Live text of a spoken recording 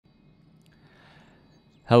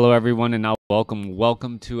Hello everyone and now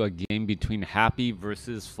welcome to a game between Happy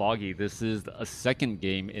versus Foggy. This is a second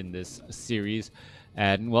game in this series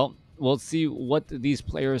and well, we'll see what these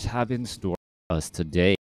players have in store for us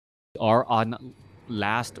today. We are on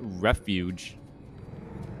Last Refuge.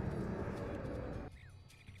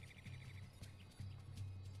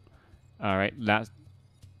 All right, Last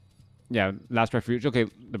Refuge. Okay,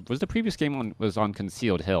 was the previous game on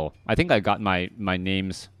Concealed Hill? I think I got my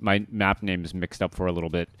map names mixed up for a little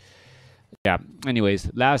bit. Yeah.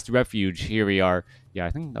 Anyways, Last Refuge. Here we are. Yeah, I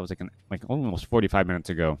think that was like almost 45 minutes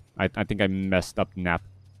ago. I think I messed up map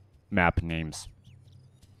names.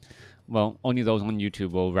 Well, only those on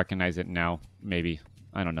YouTube will recognize it now. Maybe.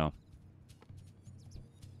 I don't know.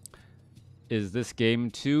 Is this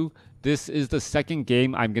game 2? This is the second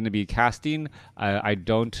game I'm going to be casting. I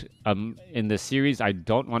don't in the series. I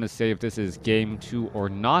don't want to say if this is game 2 or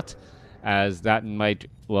not, as that might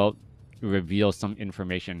reveal some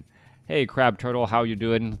information. Hey, Crab Turtle, how you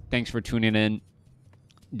doing? Thanks for tuning in.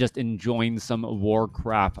 Just enjoying some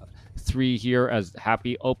WarCraft 3 here as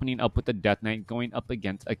Happy opening up with the Death Knight going up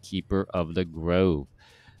against a Keeper of the Grove.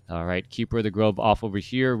 All right, Keeper of the Grove off over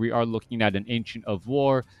here. We are looking at an Ancient of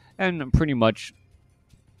War, and pretty much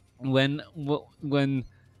when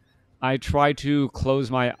I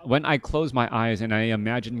close my eyes and I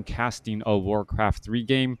imagine casting a WarCraft 3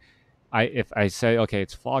 game, if I say, okay,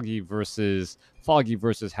 it's Foggy versus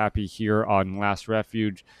Happy here on Last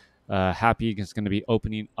Refuge. Happy is going to be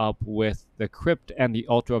opening up with the Crypt and the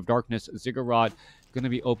Altar of Darkness. Ziggurat going to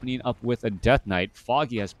be opening up with a Death Knight.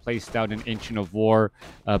 Foggy has placed out an Ancient of War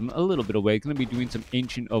a little bit away. Going to be doing some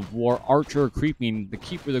Ancient of War. Archer creeping. The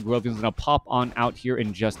Keeper of the Grove is going to pop on out here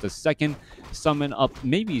in just a second.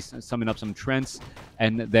 Maybe summon up some Trents,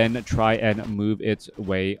 and then try and move its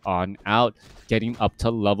way on out, getting up to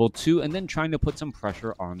level 2, and then trying to put some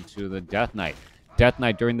pressure onto the Death Knight. Death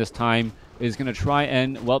Knight during this time is going to try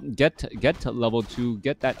and, get to level 2,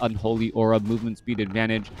 get that Unholy Aura movement speed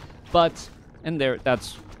advantage,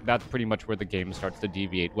 that's pretty much where the game starts to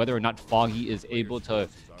deviate. Whether or not Foggy is able to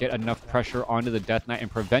get enough pressure onto the Death Knight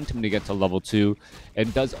and prevent him to get to level 2,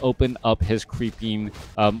 and does open up his creeping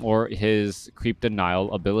or his creep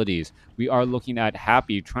denial abilities. We are looking at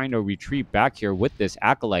Happy trying to retreat back here with this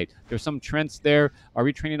Acolyte. There's some Trents there. Are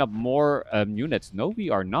we training up more units? No,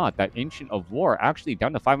 we are not. That Ancient of War actually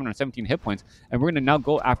down to 517 hit points, and we're going to now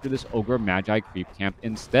go after this Ogre Magi creep camp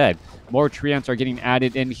instead. More Treants are getting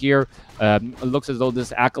added in here. It looks as though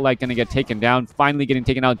this Acolyte going to get taken down. Finally getting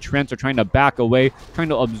taken out. Trents are trying to back away, trying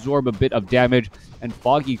to absorb a bit of damage, and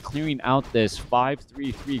Foggy clearing out this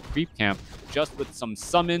 5-3-3 creep camp just with some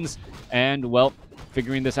summons, and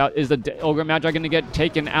figuring this out. Is the Ogre Magi going to get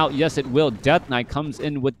taken out? Yes, it will. Death Knight comes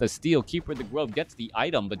in with the steal. Keeper of the Grove gets the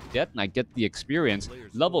item, but Death Knight gets the experience.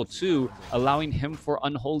 Level 2, allowing him for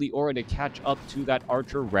Unholy Aura to catch up to that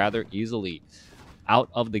Archer rather easily. Out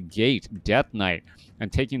of the gate, Death Knight,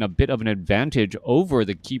 and taking a bit of an advantage over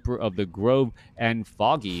the Keeper of the Grove and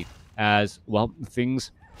Foggy, as,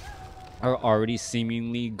 things are already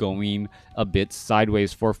seemingly going a bit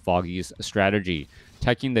sideways for Foggy's strategy.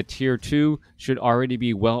 Teching the tier 2 should already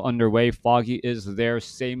be well underway. Foggy is there.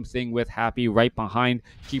 Same thing with Happy right behind.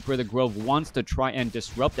 Keeper of the Grove wants to try and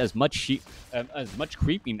disrupt as much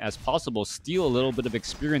creeping as possible, steal a little bit of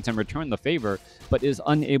experience and return the favor, but is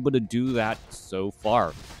unable to do that so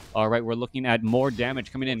far. All right, we're looking at more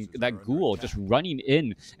damage coming in. That Ghoul just running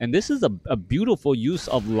in. And this is a beautiful use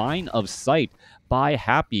of line of sight by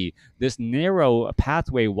Happy. This narrow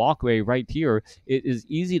walkway right here, it is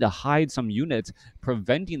easy to hide some units,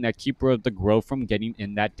 preventing that Keeper of the Grove from getting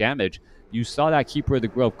in that damage. You saw that Keeper of the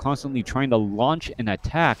Grove constantly trying to launch an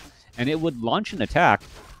attack, and it would launch an attack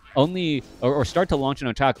or start to launch an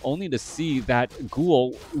attack only to see that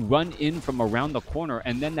Ghoul run in from around the corner,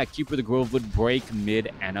 and then that Keeper of the Grove would break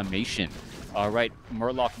mid-animation. All right,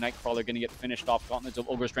 Murloc Nightcrawler going to get finished off. Gauntlets of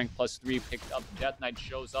Ogre Strength +3 picked up. Death Knight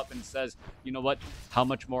shows up and says, you know what? How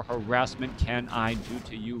much more harassment can I do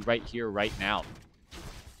to you right here, right now?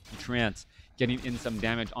 Trance getting in some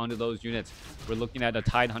damage onto those units. We're looking at a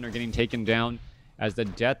Tidehunter getting taken down, as the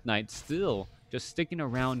Death Knight still just sticking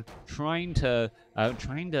around, trying to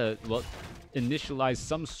initialize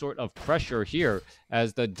some sort of pressure here,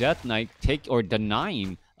 as the Death Knight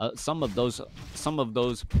denying some of those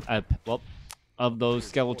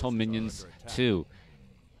skeletal minions too.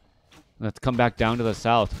 Let's come back down to the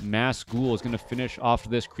south. Mass Ghoul is going to finish off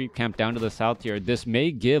this creep camp down to the south here. This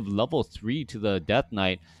may give level 3 to the Death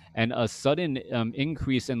Knight, and a sudden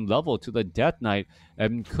increase in level to the Death Knight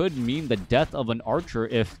could mean the death of an Archer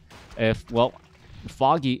if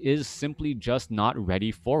Foggy is simply just not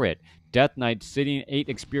ready for it. Death Knight sitting 8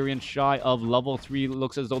 experience shy of level 3.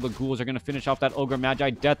 Looks as though the ghouls are going to finish off that Ogre Magi.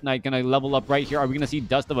 Death Knight going to level up right here. Are we going to see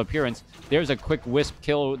Dust of Appearance? There's a quick wisp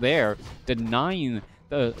kill there, denying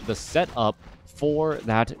the setup for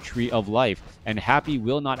that Tree of Life. And Happy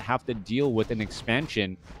will not have to deal with an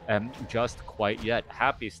expansion just quite yet.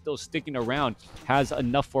 Happy still sticking around, has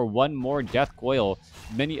enough for one more Death Coil.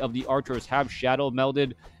 Many of the archers have Shadow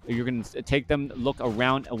melded. You're going to take them, look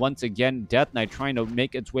around once again. Death Knight trying to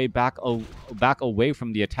make its way back away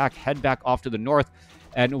from the attack, head back off to the north.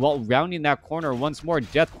 And while rounding that corner once more,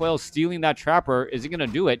 Death Coil stealing that Trapper. Is he going to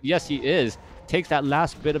do it? Yes, he is. Takes that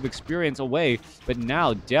last bit of experience away. But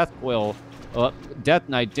now Death Coil, Death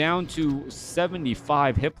Knight down to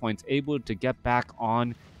 75 hit points, able to get back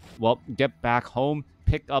on, well, get back home,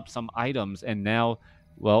 pick up some items, and now,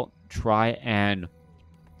 well, try and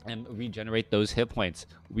regenerate those hit points.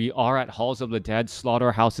 We are at Halls of the Dead.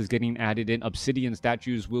 Slaughterhouse is getting added in. Obsidian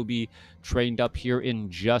statues will be trained up here in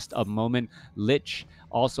just a moment. Lich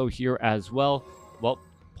also here as well. Well,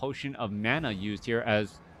 Potion of Mana used here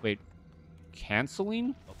as, wait,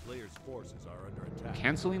 canceling? A player's forces are under attack.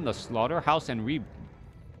 Canceling the Slaughterhouse and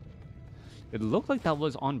It looked like that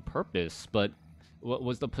was on purpose, but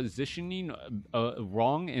was the positioning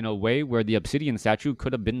wrong in a way where the Obsidian statue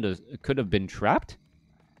could have been trapped?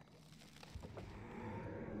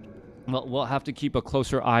 Well, we'll have to keep a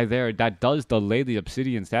closer eye there. That does delay the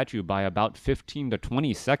Obsidian statue by about 15 to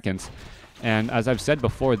 20 seconds. And as I've said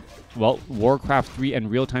before, well, WarCraft 3 and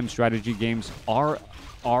real-time strategy games are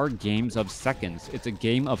games of seconds. It's a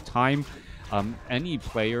game of time. Any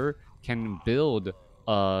player can build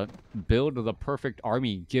the perfect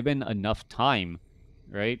army given enough time,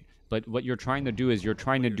 right? But what you're trying to do is you're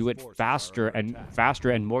trying to do it faster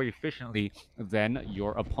and more efficiently than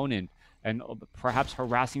your opponent, and perhaps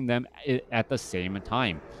harassing them at the same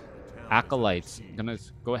time. Acolytes gonna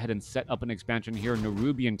go ahead and set up an expansion here.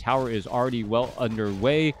 Nerubian Tower is already well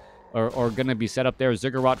underway, or gonna be set up there.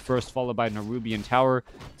 Ziggurat first, followed by Nerubian Tower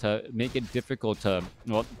to make it difficult to,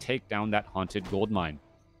 well, take down that haunted gold mine.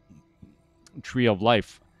 Tree of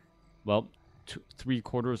Life, well,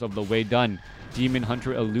 3/4 of the way done. Demon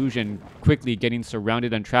Hunter Illusion quickly getting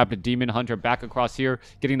surrounded and trapped. Demon Hunter back across here,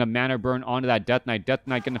 getting a mana burn onto that Death Knight. Death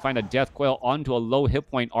Knight going to find a Death Coil onto a low hit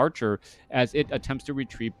point Archer as it attempts to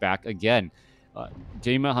retreat back again.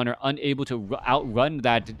 Demon Hunter unable to outrun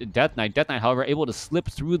that Death Knight. Death Knight, however, able to slip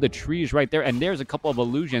through the trees right there. And there's a couple of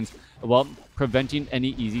illusions, well, preventing any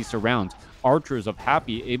easy surrounds. Archers of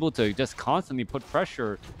Happy able to just constantly put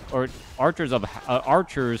pressure, or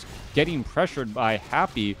archers getting pressured by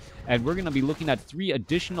Happy. And we're going to be looking at 3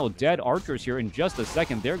 additional dead archers here in just a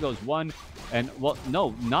second. There goes one. And, well,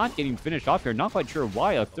 no, not getting finished off here. Not quite sure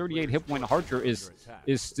why a 38 hit point archer is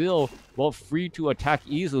still, well, free to attack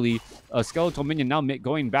easily. A skeletal minion now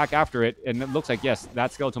going back after it. And it looks like, yes,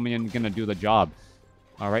 that skeletal minion is going to do the job.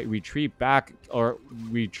 All right, retreat back, or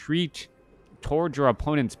retreat towards your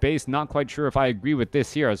opponent's base. Not quite sure if I agree with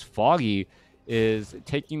this here, as Foggy is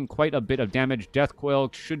taking quite a bit of damage. Death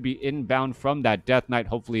Coil should be inbound from that Death Knight.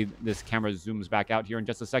 Hopefully this camera zooms back out here in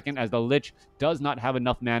just a second, as the Lich does not have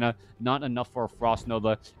enough mana, not enough for a Frost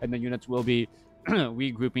Nova, and the units will be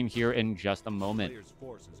regrouping here in just a moment. Player's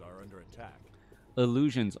forces are under attack.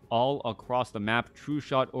 Illusions all across the map. True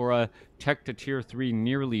Shot Aura, tech to tier 3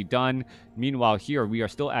 nearly done. Meanwhile here we are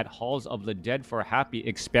still at Halls of the Dead for Happy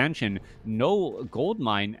expansion. No gold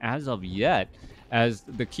mine as of yet, as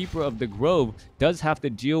the Keeper of the Grove does have to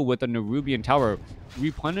deal with a Nerubian Tower.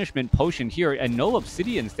 Replenishment potion here, and no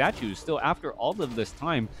Obsidian statues still after all of this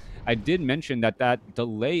time. I did mention that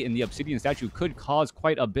delay in the Obsidian statue could cause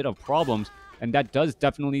quite a bit of problems, and that does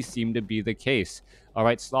definitely seem to be the case. All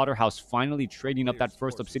right, Slaughterhouse finally trading up that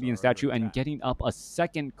first Obsidian statue and getting up a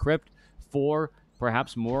second crypt for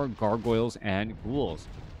perhaps more gargoyles and ghouls.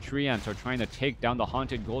 Tree ants are trying to take down the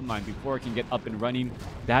haunted gold mine before it can get up and running.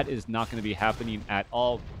 That is not going to be happening at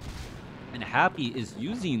all. And Happy is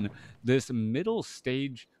using this middle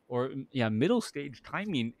stage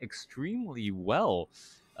timing extremely well.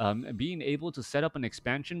 Being able to set up an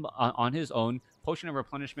expansion on his own. Potion of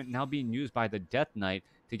Replenishment now being used by the Death Knight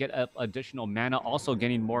to get up additional mana. Also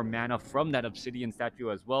getting more mana from that Obsidian statue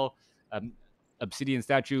as well. Obsidian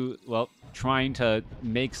statue, well, trying to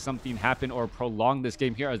make something happen or prolong this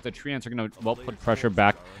game here, as the Tree ants are going to, well, put pressure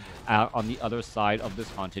back on the other side of this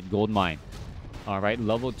haunted gold mine. All right,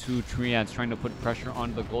 level 2 Tree ants trying to put pressure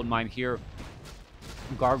on the gold mine here.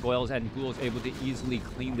 Gargoyles and ghouls able to easily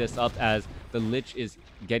clean this up, as the Lich is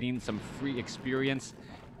getting some free experience.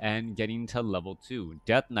 and getting to level 2.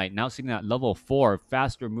 Death Knight now sitting at level 4,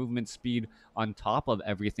 faster movement speed on top of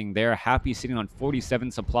everything there. Happy sitting on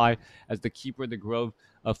 47 supply as the Keeper of the Grove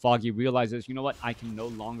of Foggy realizes, you know what, I can no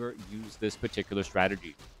longer use this particular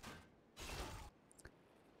strategy.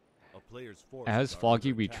 A player's forces As are Foggy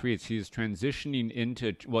under attack. retreats, he's transitioning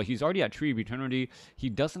into, well, he's already at Tree of Eternity. He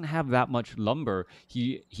doesn't have that much lumber.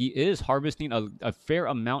 He is harvesting a fair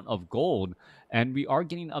amount of gold, and we are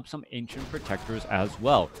getting up some Ancient Protectors as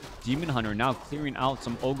well. Demon Hunter now clearing out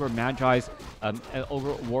some Ogre Magi's,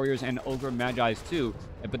 Ogre Warriors and Ogre Magi's too,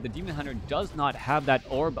 but the Demon Hunter does not have that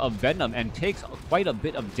Orb of Venom and takes quite a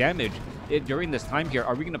bit of damage during this time here.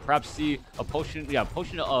 Are we going to perhaps see a potion,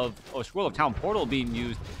 potion of, or Scroll of Town Portal being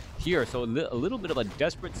used here? So a little bit of a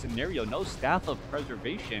desperate scenario. No Staff of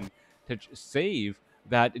Preservation to save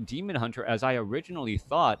that Demon Hunter as I originally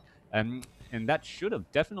thought. And that should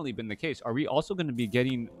have definitely been the case. Are we also going to be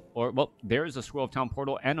getting, or well, there's a Scroll of Town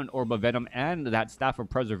Portal and an Orb of Venom and that Staff of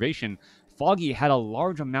Preservation. Foggy had a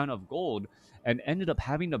large amount of gold and ended up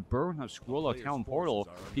having to burn a Scroll of Town Portal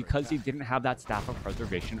because he didn't have that Staff of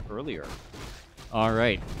Preservation earlier. All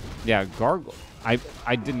right, yeah,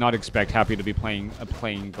 I did not expect Happy to be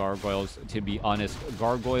playing Gargoyles, to be honest.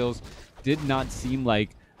 Gargoyles did not seem like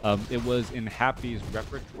it was in Happy's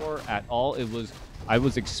repertoire at all. I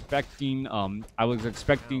was expecting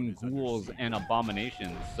ghouls and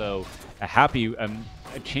abominations. So Happy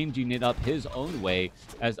changing it up his own way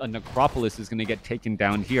as a Necropolis is going to get taken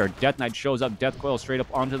down here. Death Knight shows up, Death Coil straight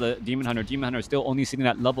up onto the Demon Hunter. Demon Hunter still only sitting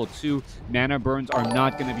at level 2. Mana burns are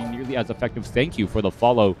not going to be nearly as effective. Thank you for the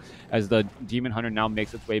follow as the Demon Hunter now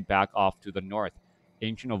makes its way back off to the north.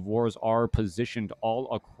 Ancient of Wars are positioned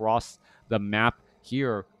all across the map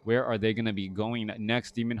here. Where are they going to be going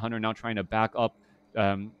next? Demon Hunter now trying to back up.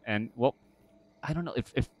 And, well, I don't know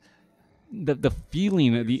if the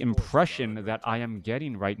feeling, the impression that I am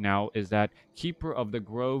getting right now is that Keeper of the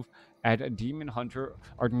Grove and Demon Hunter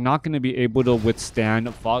are not going to be able to withstand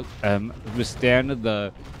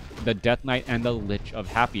the Death Knight and the Lich of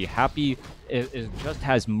Happy. Happy is just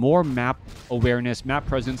has more map awareness, map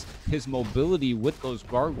presence. His mobility with those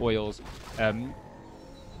gargoyles,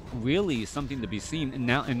 really something to be seen.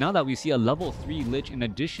 And now that we see a level 3 Lich in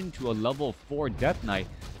addition to a level 4 Death Knight,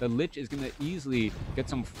 the Lich is going to easily get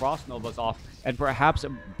some Frost Novas off and perhaps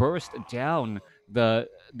burst down the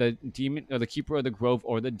demon or the Keeper of the Grove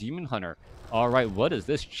or the Demon Hunter. All right, what is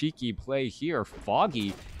this cheeky play here?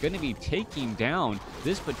 Foggy going to be taking down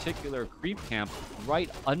this particular creep camp right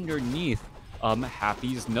underneath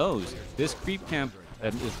Happy's nose. This creep camp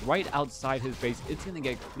is right outside his base. It's going to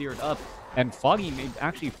get cleared up, and Foggy may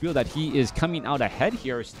actually feel that he is coming out ahead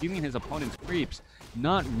here, stealing his opponent's creeps,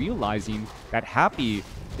 not realizing that Happy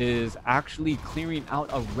is actually clearing out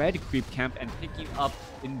a red creep camp and picking up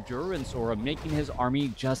Endurance Aura, making his army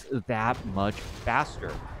just that much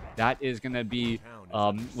faster. That is going to be,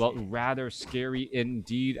 well, rather scary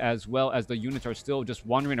indeed, as well as the units are still just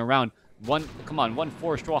wandering around. One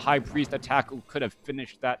Forest Troll High Priest attack could have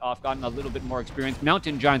finished that off, gotten a little bit more experience.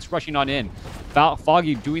 Mountain Giants rushing on in.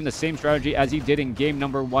 Foggy doing the same strategy as he did in game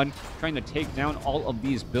number 1, trying to take down all of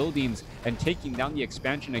these buildings and taking down the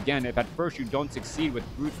expansion again. If at first you don't succeed with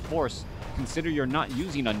brute force, consider you're not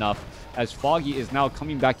using enough, as Foggy is now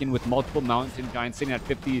coming back in with multiple Mountain Giants sitting at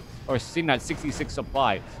 50 or sitting at 66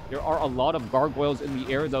 supply. There are a lot of gargoyles in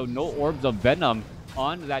the air though, no orbs of venom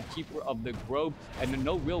on that Keeper of the Grove, and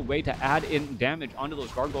no real way to add in damage onto those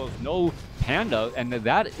gargoyles. No Panda, and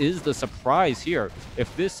that is the surprise here.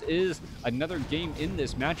 If this is another game in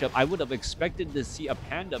this matchup, I would have expected to see a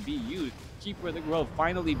Panda be used. Keeper of the Grove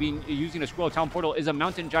finally using a Scroll of Town Portal. Is a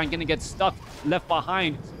Mountain Giant going to get stuck, left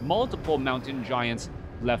behind? Multiple Mountain Giants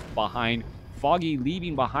left behind. Foggy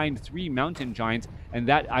leaving behind 3 Mountain Giants, and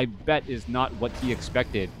that, I bet, is not what he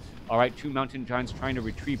expected. All right, 2 Mountain Giants trying to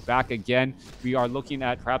retreat back again. We are looking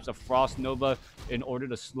at perhaps a Frost Nova in order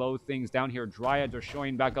to slow things down here. Dryads are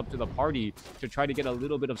showing back up to the party to try to get a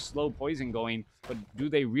little bit of slow poison going. But do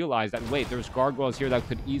they realize that, wait, there's gargoyles here that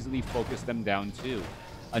could easily focus them down too?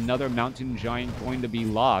 Another Mountain Giant going to be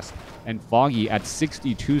lost. And Foggy at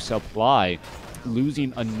 62 supply,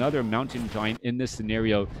 losing another Mountain Giant in this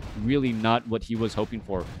scenario, really not what he was hoping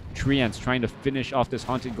for. Treants trying to finish off this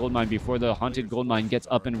Haunted Goldmine before the Haunted Goldmine gets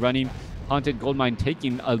up and running. Haunted Goldmine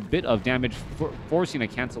taking a bit of damage, forcing a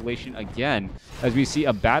cancellation again, as we see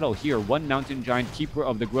a battle here. 1 Mountain Giant, Keeper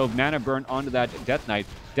of the Grove, mana burn onto that Death Knight.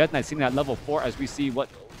 Death Knight sitting at level 4 as we see what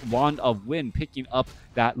Wand of Wind picking up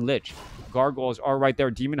that Lich. Gargoyles are right there.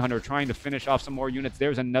 Demon Hunter trying to finish off some more units.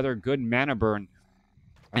 There's another good mana burn.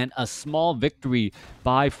 And a small victory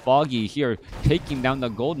by Foggy here, taking down the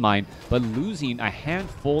gold mine, but losing a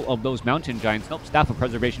handful of those mountain giants. Nope, Staff of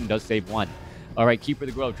Preservation does save one. All right, Keeper of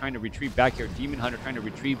the Grove trying to retrieve back here. Demon Hunter trying to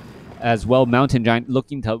retrieve as well. Mountain Giant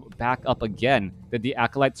looking to back up again. Did the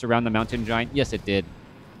Acolyte surround the Mountain Giant? Yes, it did.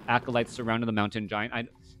 Acolytes surrounded the Mountain Giant.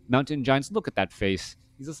 Mountain Giants, look at that face.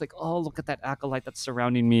 He's just like, oh, look at that Acolyte that's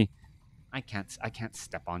surrounding me. I can't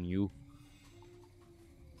step on you.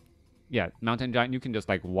 Yeah, Mountain Giant, you can just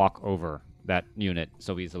like walk over that unit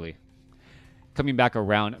so easily. Coming back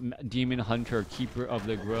around, Demon Hunter, Keeper of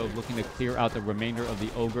the Grove, looking to clear out the remainder of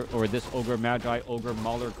the Ogre, or this Ogre Magi, Ogre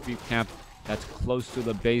Mauler creep camp that's close to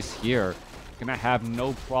the base here. Gonna have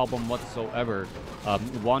no problem whatsoever.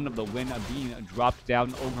 One of the Wind being dropped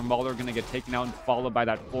down. Ogre Mauler gonna get taken out and followed by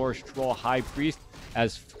that Forest Troll High Priest,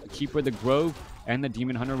 as Keeper of the Grove and the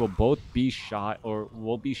Demon Hunter will both be shy, or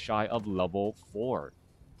will be shy of level 4.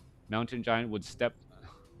 Mountain Giant would step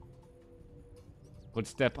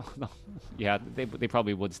yeah, they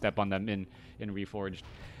probably would step on them in Reforged.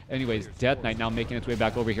 Anyways, Death Knight now making its way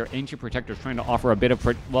back over here. Ancient Protectors trying to offer a bit of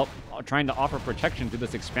trying to offer protection to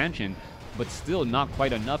this expansion, but still not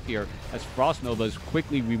quite enough here, as Frost Novas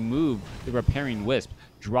quickly remove the Repairing Wisp.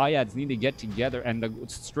 Dryads need to get together, and the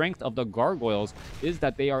strength of the Gargoyles is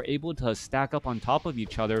that they are able to stack up on top of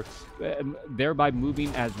each other, thereby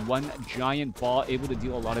moving as one giant ball, able to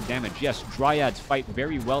deal a lot of damage. Yes, Dryads fight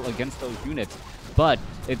very well against those units, but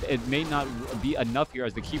it may not be enough here,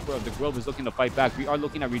 as the Keeper of the Grove is looking to fight back. We are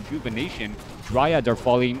looking at Rejuvenation. Dryads are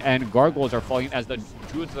falling, and Gargoyles are falling, as the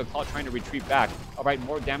Druids of the Claw trying to retreat back. All right,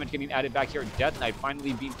 more damage getting added back here. Death Knight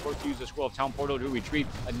finally being forced to use the Scroll of Town Portal to retreat.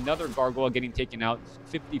 Another Gargoyle getting taken out.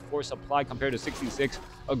 54 supply compared to 66.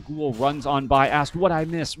 A Ghoul runs on by, asked, what I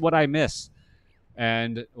miss? What I miss?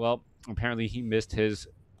 And, well, apparently he missed his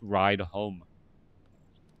ride home.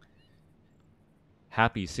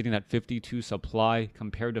 Happy sitting at 52 supply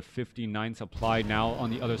compared to 59 supply. Now on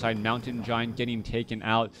the other side, Mountain Giant getting taken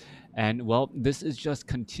out. And, well, this is just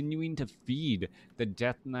continuing to feed the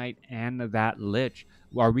Death Knight and that Lich.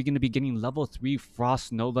 Are we going to be getting level 3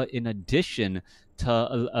 Frost Nova in addition to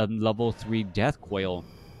a level 3 Death Coil,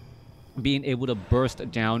 being able to burst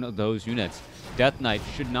down those units? Death Knight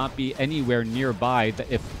should not be anywhere nearby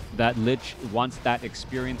if that Lich wants that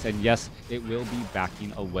experience, and yes, it will be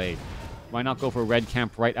backing away. Why not go for red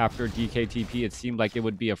camp right after DKTP? It seemed like it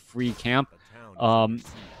would be a free camp.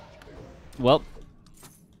 Well,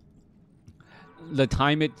 the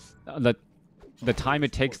time it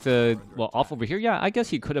takes to, well, off over here, yeah, I guess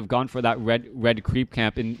he could have gone for that red creep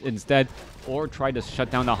camp instead, or tried to shut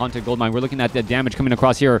down the Haunted Gold Mine. We're looking at the damage coming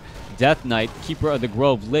across here. Death Knight, Keeper of the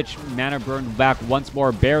Grove, Lich, mana burned back once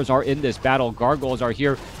more. Bears are in this battle. Gargoyles are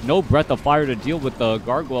here. No Breath of Fire to deal with the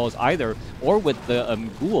Gargoyles either, or with the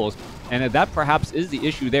Ghouls. And that perhaps is the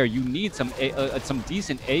issue there. You need some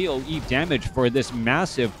decent AoE damage for this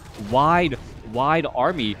massive, wide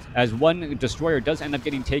army, as one destroyer does end up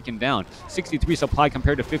getting taken down. 63 supply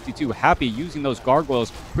compared to 52. Happy using those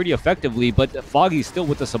Gargoyles pretty effectively, but Foggy still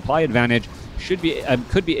with the supply advantage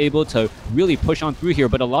could be able to really push on through here,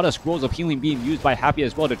 but a lot of Scrolls of Healing being used by Happy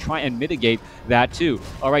as well to try and mitigate that too.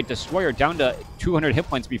 All right, Destroyer down to 200 hit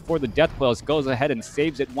points before the Death Coils goes ahead and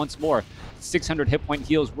saves it once more. 600 hit point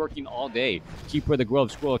heals working all day. Keeper of the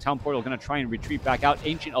Grove, Scroll of Town Portal going to try and retreat back out.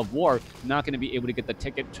 Ancient of War not going to be able to get the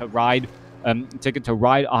ticket to ride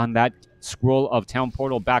on that Scroll of Town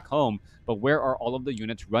Portal back home. But where are all of the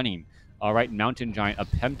units running? All right, Mountain Giant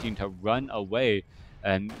attempting to run away.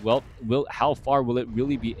 And, well, how far will it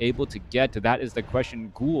really be able to get? That is the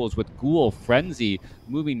question. Ghouls with Ghoul Frenzy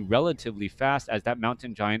moving relatively fast as that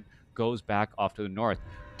Mountain Giant goes back off to the north.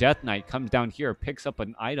 Death Knight comes down here, picks up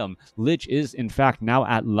an item. Lich is, in fact, now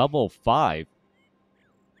at level 5.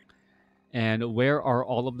 And where are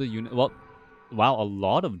all of the units? Well, wow, a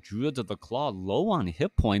lot of Druids of the Claw low on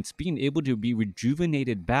hit points, being able to be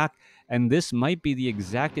rejuvenated back, and this might be the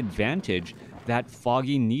exact advantage that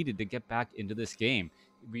Foggy needed to get back into this game.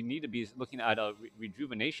 We need to be looking at a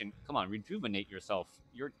rejuvenation. Come on, rejuvenate yourself.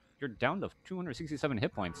 You're down to 267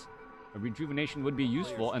 hit points. A rejuvenation would be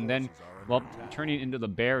useful, and then, well, turning into the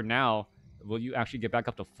bear now, will you actually get back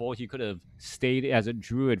up to full? He could have stayed as a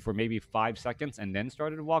druid for maybe 5 seconds and then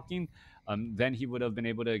started walking. Then he would have been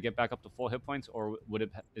able to get back up to full hit points, or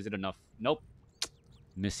is it enough? Nope.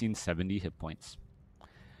 Missing 70 hit points.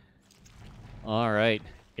 All right.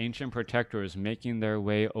 Ancient Protectors making their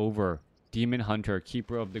way over. Demon Hunter,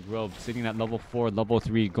 Keeper of the Grove, sitting at level 4, level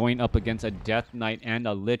 3, going up against a Death Knight and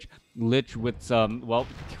a Lich. Lich with some, well,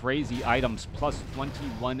 crazy items, plus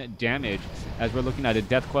 21 damage, as we're looking at a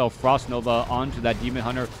Death Coil Frost Nova onto that Demon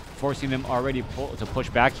Hunter, forcing him already to push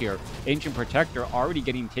back here. Ancient Protector already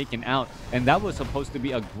getting taken out, and that was supposed to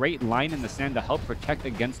be a great line in the sand to help protect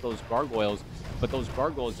against those gargoyles, but those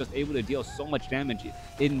gargoyles just able to deal so much damage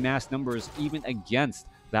in mass numbers, even against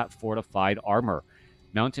that fortified armor.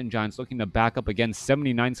 Mountain Giants looking to back up again,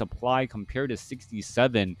 79 supply compared to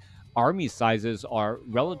 67. Army sizes are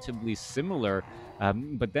relatively similar,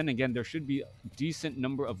 but then again, there should be a decent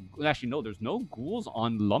number of... Actually, no, there's no ghouls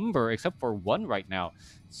on lumber except for one right now.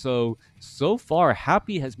 So far,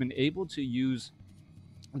 Happy has been able to use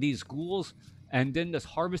these ghouls and then just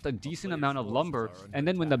harvest a decent amount of lumber, and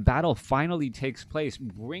then when the battle finally takes place,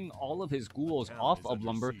 bring all of his ghouls off of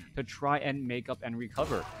lumber to try and make up and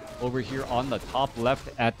recover. Over here on the top left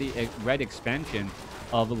at the red expansion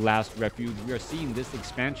of Last Refuge, we are seeing this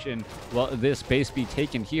expansion, well, this base be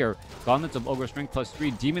taken here. Gauntlets of Ogre Strength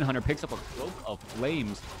 +3. Demon Hunter picks up a Cloak of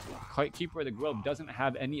Flames. Keeper of the Grove doesn't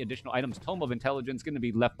have any additional items. Tome of Intelligence going to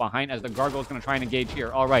be left behind as the Gargoyle is going to try and engage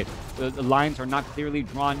here. All right, the lines are not clearly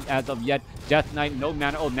drawn as of yet. Death Knight, no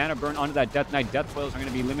mana. Oh, mana burn onto that Death Knight. Death Coils are going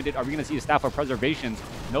to be limited. Are we going to see a Staff of Preservations?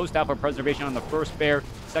 No Staff of Preservation on the first bear.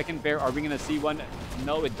 Second bear, are we going to see one?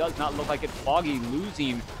 No, it does not look like it. Foggy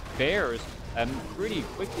losing bears pretty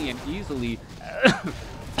quickly and easily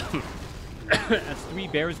as 3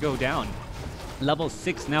 bears go down. Level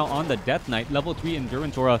 6 now on the Death Knight. Level 3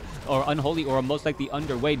 Endurance Aura, or Unholy Aura, most likely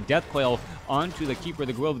underway. Death Coil onto the Keeper of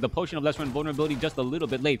the Grove. The Potion of Lesser Invulnerability just a little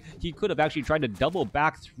bit late. He could have actually tried to double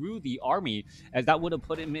back through the army, as that would have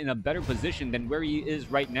put him in a better position than where he is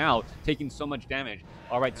right now, taking so much damage.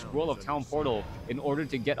 All right, Scroll of Town Portal in order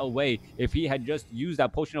to get away. If he had just used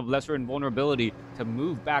that Potion of Lesser Invulnerability to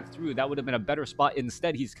move back through, that would have been a better spot.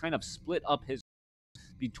 Instead, he's kind of split up his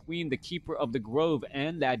between the Keeper of the Grove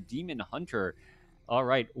and that Demon Hunter. All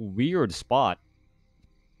right, weird spot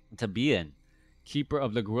to be in. Keeper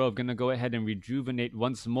of the Grove gonna go ahead and rejuvenate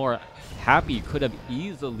once more. Happy could have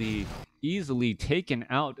easily taken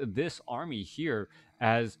out this army here,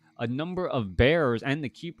 as a number of bears and the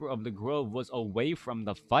Keeper of the Grove was away from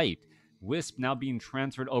the fight. Wisp now being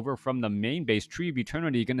transferred over from the main base. Tree of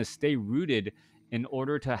Eternity gonna stay rooted in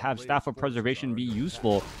order to have Staff of Preservation be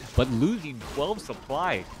useful, but losing 12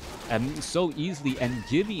 supply so easily and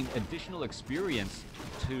giving additional experience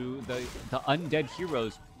to the undead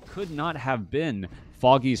heroes could not have been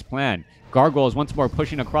Foggy's plan. Gargoyles once more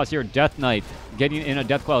pushing across here. Death Knight getting in a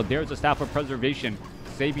Death Coil. There's a Staff of Preservation,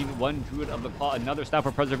 saving one Druid of the Claw. Another Staff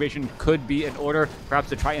of Preservation could be in order, perhaps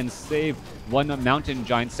to try and save one Mountain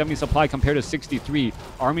Giant. 70 supply compared to 63.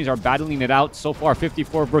 Armies are battling it out so far.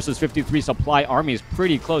 54 versus 53 supply. Armies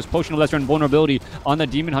pretty close. Potion of Lesser Invulnerability on the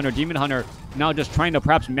Demon Hunter. Demon Hunter now just trying to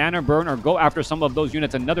perhaps mana burn or go after some of those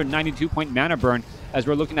units. Another 92-point mana burn as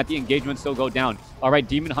we're looking at the engagement still go down. All right,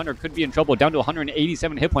 Demon Hunter could be in trouble. Down to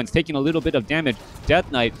 187 hit points, taking a little bit of damage.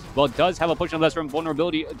 Death Knight, well, does have a Potion of Lesser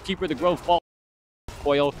Invulnerability. Keeper of the Grove falls.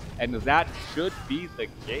 Coil, and that should be the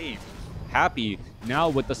game. Happy now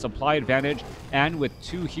with the supply advantage and with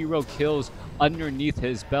 2 hero kills underneath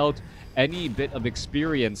his belt. Any bit of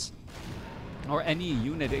experience or any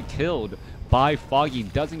unit killed by Foggy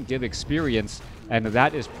doesn't give experience, and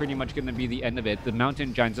that is pretty much going to be the end of it. The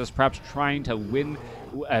Mountain Giants just perhaps trying to win,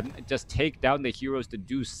 just take down the heroes to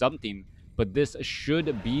do something, but this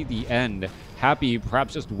should be the end. Happy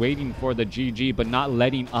perhaps just waiting for the GG, but not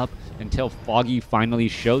letting up until Foggy finally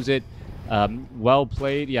shows it. Well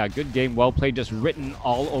played. Yeah, good game. Well played. Just written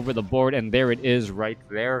all over the board, and there it is right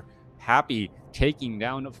there. Happy taking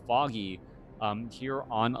down Foggy here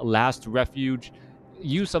on Last Refuge.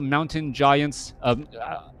 Use of Mountain Giants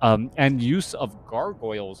and use of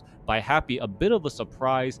Gargoyles by Happy. A bit of a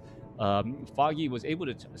surprise. Foggy was able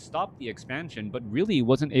to stop the expansion, but really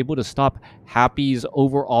wasn't able to stop Happy's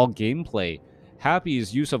overall gameplay.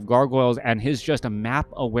 Happy's use of Gargoyles and his just map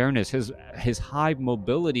awareness, his high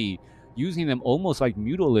mobility, using them almost like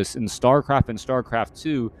Mutalisks in StarCraft and StarCraft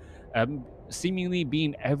 2, seemingly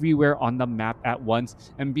being everywhere on the map at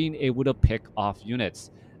once and being able to pick off units.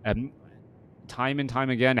 Time and time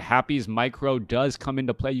again, Happy's micro does come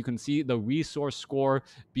into play. You can see the resource score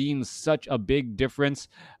being such a big difference,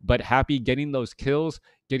 but Happy getting those kills,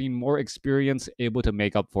 getting more experience, able to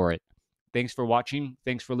make up for it. Thanks for watching.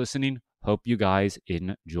 Thanks for listening. Hope you guys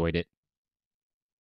enjoyed it.